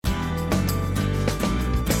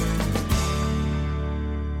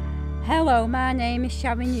Hello, my name is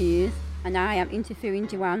Sharon and I am interviewing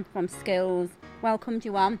Joanne from Skils. Welcome,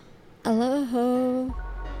 Joanne. Hello.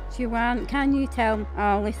 Joanne, can you tell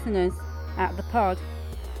our listeners at the pod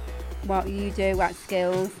what you do at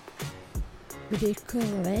Skils? We do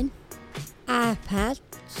colouring,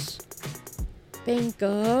 iPads,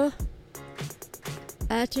 bingo,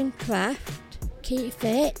 art and craft, keep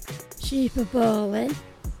fit, super bowling,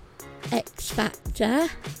 X Factor,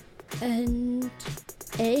 and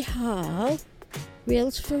A Hall,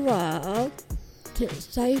 Wheels for All, to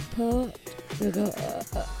Southport. We go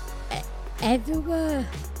everywhere.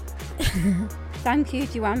 Thank you,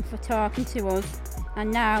 Joanne, for talking to us.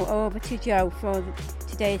 And now over to Joe for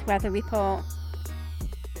today's weather report.